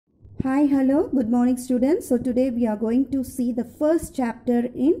Hi, hello, good morning students. So today we are going to see the first chapter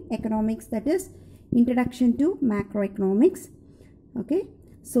in economics, that is Introduction to Macroeconomics. Okay,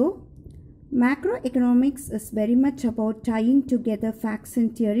 so macroeconomics is very much about tying together facts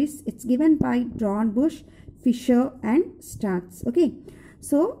and theories. It's given by Dornbusch, Fisher and Starts. Okay,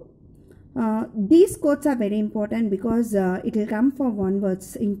 so these quotes are very important because it will come for one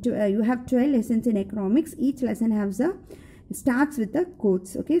words. You have 12 lessons in economics. Each lesson has starts with the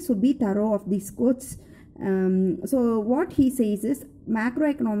quotes. Okay, so be thorough of these quotes. So what he says is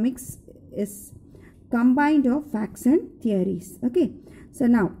macroeconomics is combined of facts and theories. Okay, so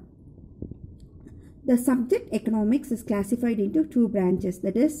now the subject economics is classified into two branches,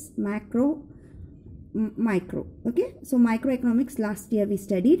 that is macro, micro. Okay, so microeconomics last year we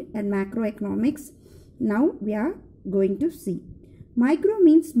studied, and macroeconomics now we are going to see. Micro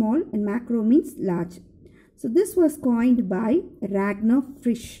means small and macro means large. So this was coined by Ragnar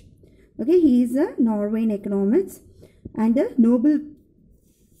Frisch. Okay, he is a Norwegian economist and a Nobel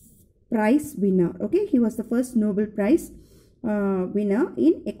Prize winner. Okay, he was the first Nobel Prize winner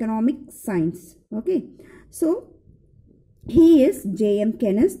in economic science. Okay, so he is J.M.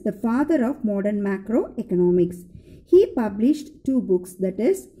 Keynes, the father of modern macroeconomics. He published two books, that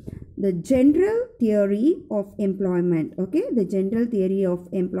is the General Theory of Employment. Okay, the General Theory of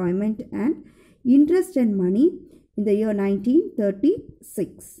Employment and Interest and Money in the year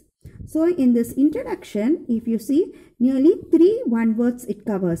 1936. So in this introduction, if you see, nearly 3 one-words it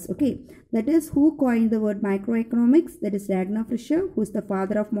covers. Okay, that is who coined the word microeconomics, that is Ragnar Fisher, who is the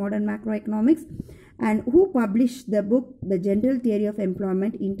father of modern macroeconomics, and who published the book The General Theory of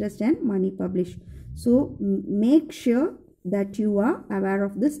Employment, Interest and Money published. So make sure that you are aware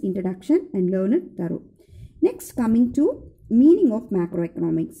of this introduction and learn it thorough. Next, coming to meaning of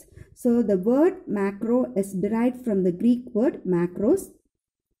macroeconomics. So the word macro is derived from the Greek word macros,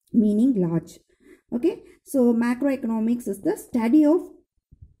 meaning large. Okay, so macroeconomics is the study of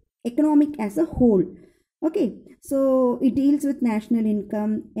economic as a whole. Okay, so it deals with national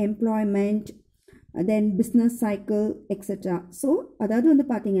income, employment, then business cycle, etc. So அதாவது வந்து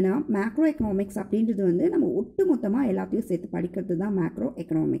பார்த்தீங்கன்னா macro economics அப்படின்றது வந்து நம்ம ஒட்டு மொத்தமாக எல்லாத்தையும் சேர்த்து படிக்கிறது தான் மேக்ரோ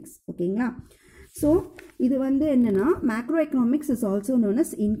எக்கனாமிக்ஸ். ஓகேங்களா? ஸோ இது வந்து என்னென்னா macro economics is also known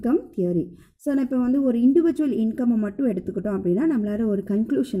as income theory. So நான் இப்போ வந்து ஒரு இண்டிவிஜுவல் இன்கம்மை மட்டும் எடுத்துக்கிட்டோம் அப்படின்னா நம்மளால ஒரு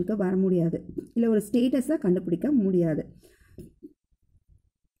கன்க்ளூஷனுக்கு வர முடியாது, இல்லை ஒரு ஸ்டேட்டஸை கண்டுபிடிக்க முடியாது.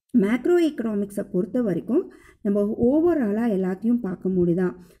 மேக்ரோ எக்கனாமிக்ஸை பொறுத்த வரைக்கும் நம்ம ஓவராலாக எல்லாத்தையும் பார்க்க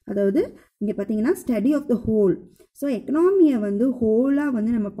முடியுதான். அதாவது இங்கே பார்த்தீங்கன்னா study of the whole. So எக்கனாமியை வந்து ஹோலாக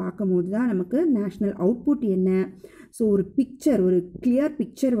வந்து நம்ம பார்க்கும் போது தான் நமக்கு நேஷ்னல் அவுட்புட் என்ன, ஸோ ஒரு பிக்சர், ஒரு கிளியர்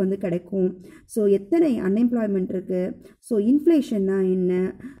பிக்சர் வந்து கிடைக்கும். ஸோ எத்தனை அன்எம்ப்ளாய்மெண்ட் இருக்குது, ஸோ இன்ஃப்ளேஷன்னா என்ன,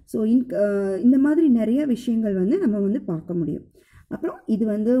 ஸோ இந்த மாதிரி நிறைய விஷயங்கள் வந்து நம்ம வந்து பார்க்க முடியும். அப்புறம் இது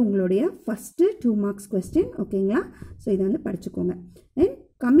வந்து உங்களுடைய ஃபஸ்ட்டு 2 marks கொஸ்டின். ஓகேங்களா? ஸோ இதை வந்து படிச்சுக்கோங்க. And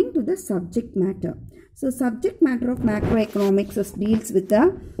coming to the subject matter. So subject matter of macroeconomics deals with the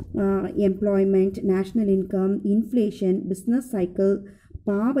employment, national income, inflation, business cycle,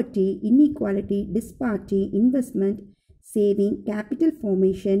 poverty, inequality, disparity, investment, saving, capital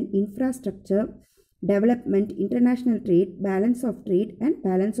formation, infrastructure, development, international trade, balance of trade and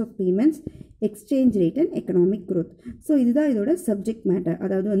balance of payments, exchange rate and economic growth. So இதுதான் இதோட subject matter.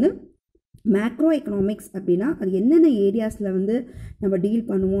 அதாவது வந்து macro economics அப்படின்னா அது என்னென்ன ஏரியாஸில் வந்து நம்ம deal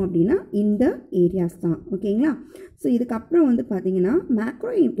பண்ணுவோம் அப்படின்னா இந்த ஏரியாஸ் தான். ஓகேங்களா? ஸோ இதுக்கப்புறம் வந்து பார்த்திங்கன்னா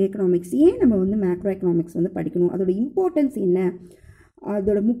மேக்ரோ எக்கனாமிக்ஸ், ஏன் நம்ம வந்து மேக்ரோ எக்கனாமிக்ஸ் வந்து படிக்கணும், அதோட இம்பார்ட்டன்ஸ் என்ன,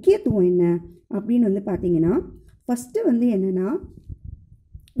 அதோட முக்கியத்துவம் என்ன அப்படின்னு வந்து பார்த்திங்கன்னா, ஃபஸ்ட்டு வந்து என்னென்னா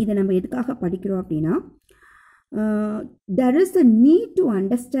இதை நம்ம எதுக்காக படிக்கிறோம் அப்படின்னா there is a need to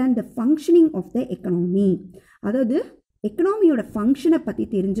understand the functioning of the economy. அதாவது எக்கனாமியோட ஃபங்க்ஷனை பற்றி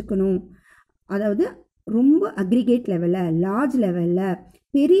தெரிஞ்சுக்கணும். அதாவது ரொம்ப அக்ரிகேட் லெவலில், லார்ஜ் லெவலில்,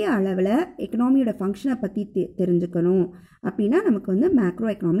 பெரிய அளவில் எக்கனாமியோட ஃபங்க்ஷனை பற்றி தெரிஞ்சுக்கணும் அப்படின்னா நமக்கு வந்து மேக்ரோ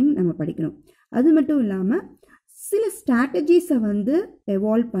எக்கனாமிக் நம்ம படிக்கணும். அது மட்டும் இல்லாமல் சில ஸ்ட்ராட்டஜிஸை வந்து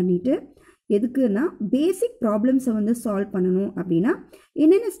எவால்வ் பண்ணிவிட்டு, எதுக்குன்னா பேசிக் ப்ராப்ளம்ஸை வந்து சால்வ் பண்ணணும் அப்படின்னா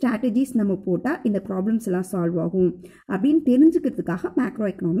என்னென்ன ஸ்ட்ராட்டஜிஸ் நம்ம போட்டால் இந்த ப்ராப்ளம்ஸ் எல்லாம் சால்வ் ஆகும் அப்படின்னு தெரிஞ்சுக்கிறதுக்காக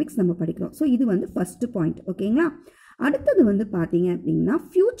மேக்ரோ எக்கனாமிக்ஸ் நம்ம படிக்கிறோம். ஸோ இது வந்து ஃபஸ்ட்டு பாயிண்ட். ஓகேங்களா? அடுத்தது வந்து பார்த்தீங்க அப்படின்னா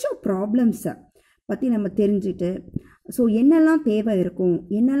ஃப்யூச்சர் ப்ராப்ளம்ஸை பற்றி நம்ம தெரிஞ்சுட்டு, ஸோ என்னெல்லாம் தேவை இருக்கும்,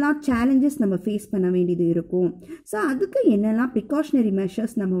 என்னெல்லாம் சேலஞ்சஸ் நம்ம ஃபேஸ் பண்ண வேண்டியது இருக்கும், ஸோ அதுக்கு என்னெல்லாம் ப்ரிகாஷனரி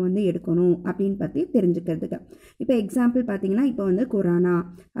மெஷர்ஸ் நம்ம வந்து எடுக்கணும் அப்படின்னு பற்றி தெரிஞ்சுக்கிறதுக்கு. இப்போ எக்ஸாம்பிள் பார்த்தீங்கன்னா இப்போ வந்து கொரோனா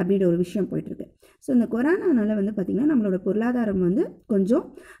அப்படின்ற ஒரு விஷயம் போயிட்டுருக்கு. ஸோ இந்த கொரோனானால வந்து பார்த்திங்கன்னா நம்மளோட பொருளாதாரம் வந்து கொஞ்சம்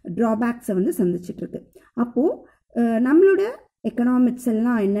ட்ராபேக்ஸை வந்து சந்திச்சிட்ருக்கு. அப்போது நம்மளோட எக்கனாமிக்ஸ்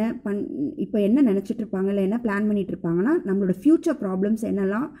எல்லாம் இப்போ என்ன நினச்சிட்டு இருப்பாங்க, இல்லை என்ன பிளான் பண்ணிட்டு இருப்பாங்கன்னா, நம்மளோட ஃப்யூச்சர் ப்ராப்ளம்ஸ்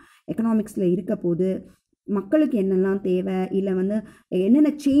என்னெல்லாம் எக்கனாமிக்ஸில் இருக்க போகுது, மக்களுக்கு என்னெல்லாம் தேவை, இல்லை வந்து என்னென்ன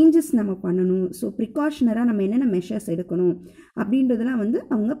சேஞ்சஸ் நம்ம பண்ணணும், ஸோ ப்ரிகாஷனராக நம்ம என்னென்ன மெஷர்ஸ் எடுக்கணும் அப்படின்றதெல்லாம் வந்து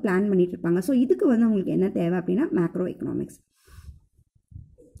அவங்க பிளான் பண்ணிட்டு இருப்பாங்க. ஸோ இதுக்கு வந்து அவங்களுக்கு என்ன தேவை அப்படின்னா மேக்ரோ எக்கனாமிக்ஸ்.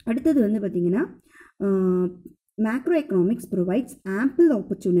 அடுத்தது வந்து பார்த்திங்கன்னா macroeconomics provides ample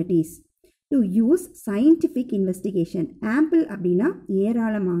opportunities to use scientific investigation. ample அப்படின்னா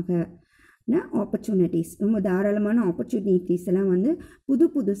ஏராளமாக ஆப்பர்ச்சுனிட்டிஸ், ரொம்ப தாராளமான ஆப்பர்ச்சுனிட்டிஸ் எல்லாம் வந்து புது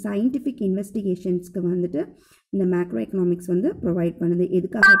புது சயின்டிஃபிக் இன்வெஸ்டிகேஷன்ஸ்க்கு வந்துட்டு இந்த மேக்ரோ எக்கனாமிக்ஸ் வந்து ப்ரொவைட் பண்ணுது.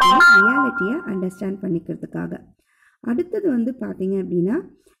 எதுக்காக அப்படின்னா ரியாலிட்டியை அண்டர்ஸ்டாண்ட் பண்ணிக்கிறதுக்காக. அடுத்தது வந்து பார்த்தீங்க அப்படின்னா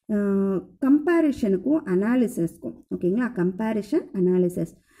கம்பேரிஷனுக்கும் அனாலிசிஸ்க்கும், ஓகேங்களா, comparison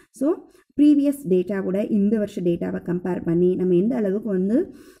analysis. So previous data கூட இந்த வருஷ டேட்டாவை கம்பேர் பண்ணி நம்ம எந்த அளவுக்கு வந்து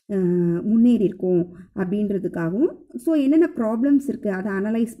முன்னேறி இருக்கோம் அப்படின்றதுக்காகவும், ஸோ என்னென்ன ப்ராப்ளம்ஸ் இருக்குது அதை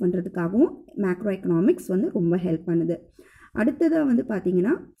அனலைஸ் பண்ணுறதுக்காகவும் மேக்ரோ எக்கனாமிக்ஸ் வந்து ரொம்ப ஹெல்ப் பண்ணுது. அடுத்ததாக வந்து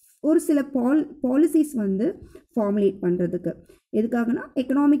பார்த்திங்கன்னா ஒரு சில பாலிசிஸ் வந்து ஃபார்முலேட் பண்ணுறதுக்கு, எதுக்காகனா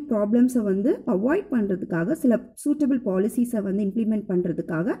எக்கனாமிக் ப்ராப்ளம்ஸை வந்து அவாய்ட் பண்ணுறதுக்காக சில சூட்டபிள் பாலிசிஸை வந்து இம்ப்ளிமெண்ட்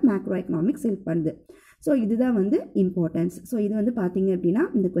பண்ணுறதுக்காக மேக்ரோ எக்கனாமிக்ஸ் ஹெல்ப் பண்ணுது. ஸோ இதுதான் வந்து இம்பார்ட்டன்ஸ். ஸோ இது வந்து பார்த்தீங்க அப்படின்னா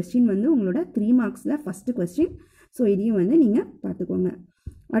இந்த கொஸ்டின் வந்து உங்களோட 3 மார்க்ஸில் ஃபஸ்ட்டு கொஸ்டின். ஸோ இதையும் வந்து நீங்கள் பார்த்துக்கோங்க.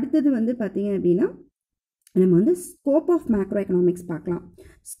 அடுத்தது வந்து பார்த்தீங்க அப்படின்னா நம்ம வந்து ஸ்கோப் ஆஃப் மேக்ரோ எக்கனாமிக்ஸ் பார்க்கலாம்.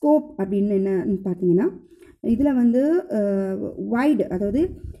 ஸ்கோப் அப்படின்னு என்னன்னு பார்த்தீங்கன்னா இதில் வந்து வைடு, அதாவது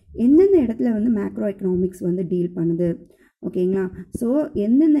எந்தெந்த இடத்துல வந்து மேக்ரோ எக்கனாமிக்ஸ் வந்து டீல் பண்ணுது, ஓகேங்களா. ஸோ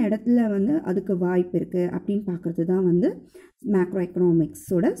எந்தெந்த இடத்துல வந்து அதுக்கு வாய்ப்பு இருக்குது அப்படின்னு பார்க்குறது தான் வந்து மேக்ரோ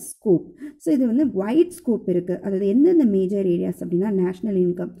எக்கனாமிக்ஸோட ஸ்கோப். ஸோ இது வந்து வைட் ஸ்கோப் இருக்குது. அதாவது எந்தெந்த மேஜர் ஏரியாஸ் அப்படின்னா நேஷ்னல்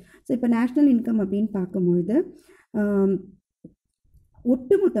இன்கம். ஸோ இப்போ நேஷ்னல் இன்கம் அப்படின்னு பார்க்கும்பொழுது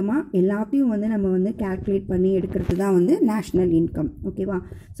ஒட்டுமொத்தமாக எல்லாத்தையும் வந்து நம்ம வந்து கால்குலேட் பண்ணி எடுக்கிறது தான் வந்து நேஷ்னல் இன்கம், ஓகேவா.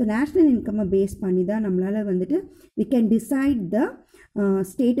 ஸோ நேஷ்னல் இன்கம்மை பேஸ் பண்ணி தான் நம்மளால் வந்துட்டு we can decide the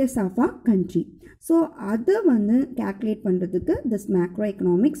status of a country. So அதை வந்து கால்குலேட் பண்ணுறதுக்கு this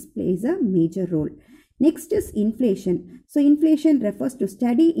macroeconomics plays a major role. Next is inflation. So inflation refers to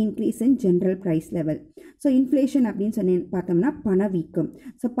steady increase in general price level. So inflation அப்படின்னு சொல்லி பார்த்தோம்னா பணவீக்கம்.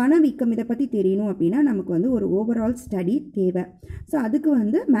 So பணவீக்கம் இதை பற்றி தெரியணும் அப்படின்னா நமக்கு வந்து ஒரு ஓவரால் ஸ்டடி தேவை. ஸோ அதுக்கு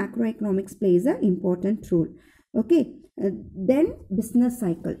வந்து மேக்ரோ எக்கனாமிக்ஸ் பிளேஸ் அ இம்பார்ட்டன்ட் ரோல். ஓகே, தென் பிஸ்னஸ்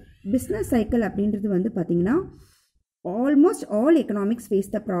சைக்கிள். பிஸ்னஸ் சைக்கிள் அப்படின்றது வந்து பார்த்திங்கன்னா almost all economics face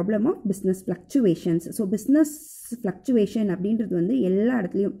the problem of business fluctuations. So business fluctuation அப்படின்றது வந்து எல்லா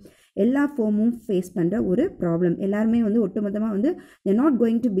இடத்துலையும் எல்லா ஃபோமும் ஃபேஸ் பண்ணுற ஒரு ப்ராப்ளம். எல்லாருமே வந்து ஒட்டுமொத்தமாக வந்து they're not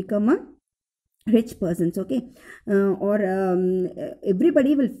going to become a rich persons, okay, or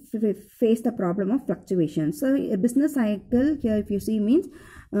everybody will face the problem of fluctuation. So a business cycle here, if you see, means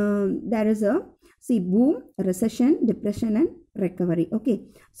there is a boom, recession, depression and recovery. Okay,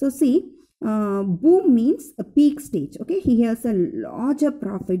 so see, boom means a peak stage. Okay, he has a larger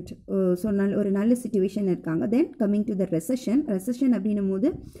profit, so ஒரு நல்ல situation இருக்காங்க. Then coming to the recession அப்படின்னும் போது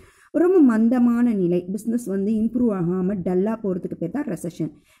ரொம்ப மந்தமான நிலை, business வந்து improve ஆகாமல் டல்லாக போகிறதுக்கு பேர் தான் recession.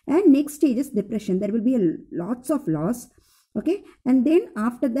 And next stage is depression. There will be a lots of loss. Okay, and then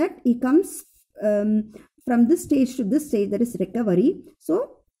after that he comes from this stage to this stage, that is recovery. So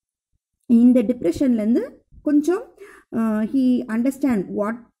இந்த டிப்ரெஷன்லேருந்து கொஞ்சம் he understand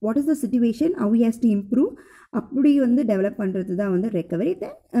what is the situation, how he has to improve, அப்படி வந்து develop பண்ணுறது தான் வந்து recovery.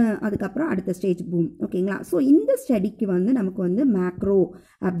 தென் அதுக்கப்புறம் அடுத்த stage boom, ஓகேங்களா. ஸோ இந்த ஸ்டடிக்கு வந்து நமக்கு வந்து மேக்ரோ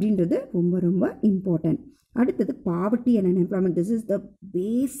அப்படின்றது ரொம்ப ரொம்ப இம்பார்ட்டன்ட். அடுத்தது poverty and unemployment. This is the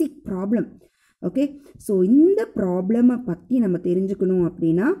basic problem. Okay, so இந்த ப்ராப்ளமை பற்றி நம்ம தெரிஞ்சுக்கணும்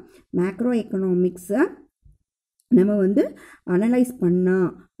அப்படின்னா மேக்ரோ எக்கனாமிக்ஸை நம்ம வந்து அனலைஸ் பண்ணால்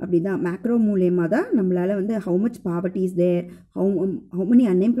அப்படி தான் மேக்ரோ மூலயமா தான் நம்மளால் வந்து how much poverty is there, how many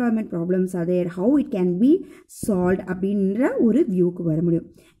unemployment problems R there, how it can be solve அப்படின்ற ஒரு வியூக்கு வர முடியும்.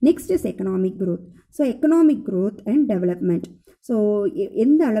 Next is economic growth. So economic growth and development. So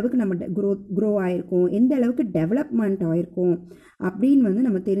எந்த அளவுக்கு நம்ம க்ரோ ஆகிருக்கோம், எந்த அளவுக்கு டெவலப்மெண்ட் ஆகிருக்கோம் அப்படின்னு வந்து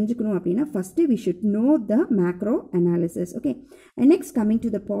நம்ம தெரிஞ்சுக்கணும் அப்படின்னா first we should know the macro analysis. Okay, and next coming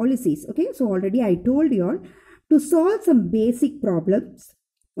to the policies. Okay, so already I told you all to solve some basic problems,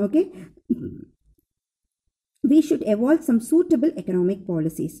 okay, we should evolve some suitable economic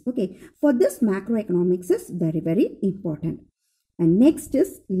policies. Okay, for this macroeconomics is very very important. And next is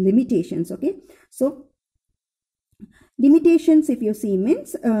limitations. Okay, so limitations, if you see,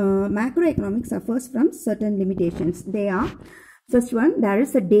 means macroeconomics suffers from certain limitations. They are, first one, there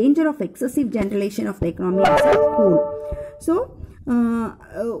is a danger of excessive generalization of the economy as a whole. So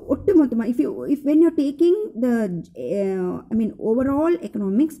if when you're taking the overall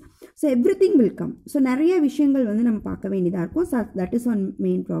economics, so everything will come. So நிறைய விஷயங்கள் வந்து நம்ம பார்க்க வேண்டியதா இருக்கும். So that is one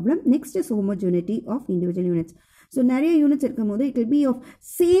main problem. Next is homogeneity of individual units. So நிறைய units இருக்கும்போது it will be of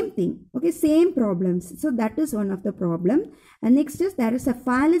same thing, okay, same problems. So that is one of the problem. And next is there is a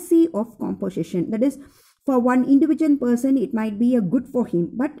fallacy of composition. That is, for one individual person it might be a good for him,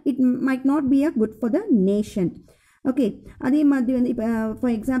 but it might not be a good for the nation. Okay, அதே மாதிரி வந்து இப்போ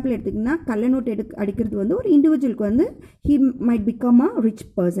for example எடுத்திங்கன்னா கள்ள note அடிக்கிறது வந்து ஒரு இண்டிவிஜுவலுக்கு வந்து he might become a rich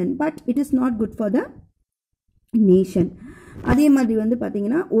person, but it is not good for the nation. அதே மாதிரி வந்து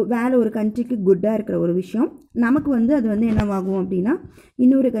பார்த்திங்கன்னா வேறு ஒரு கண்ட்ரிக்கு குட்டாக இருக்கிற ஒரு விஷயம் நமக்கு வந்து அது வந்து என்னவாகும் அப்படின்னா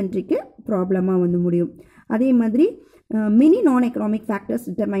இன்னொரு கண்ட்ரிக்கு ப்ராப்ளமாக வந்து முடியும். அதே மாதிரி many non-economic factors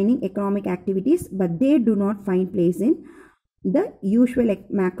determining economic activities, but they do not find place in the usual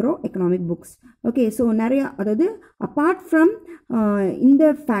macroeconomic books. Okay, so நிறைய அதாவது apart from இந்த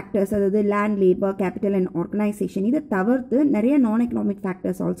factors, அதாவது land, labor, capital and organization, இதை தவிர்த்து நிறைய non-economic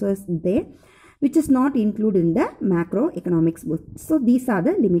factors also is there which is not included in the macroeconomics book. So these are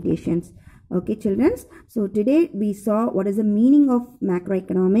the limitations. Okay children, so today we saw what is the meaning of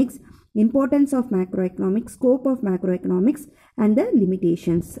macroeconomics, importance of macroeconomics, scope of macroeconomics and the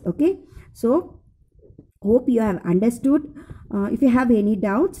limitations. Okay, so hope you have understood. If you have any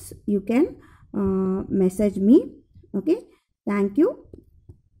doubts you can message me. Okay, thank you.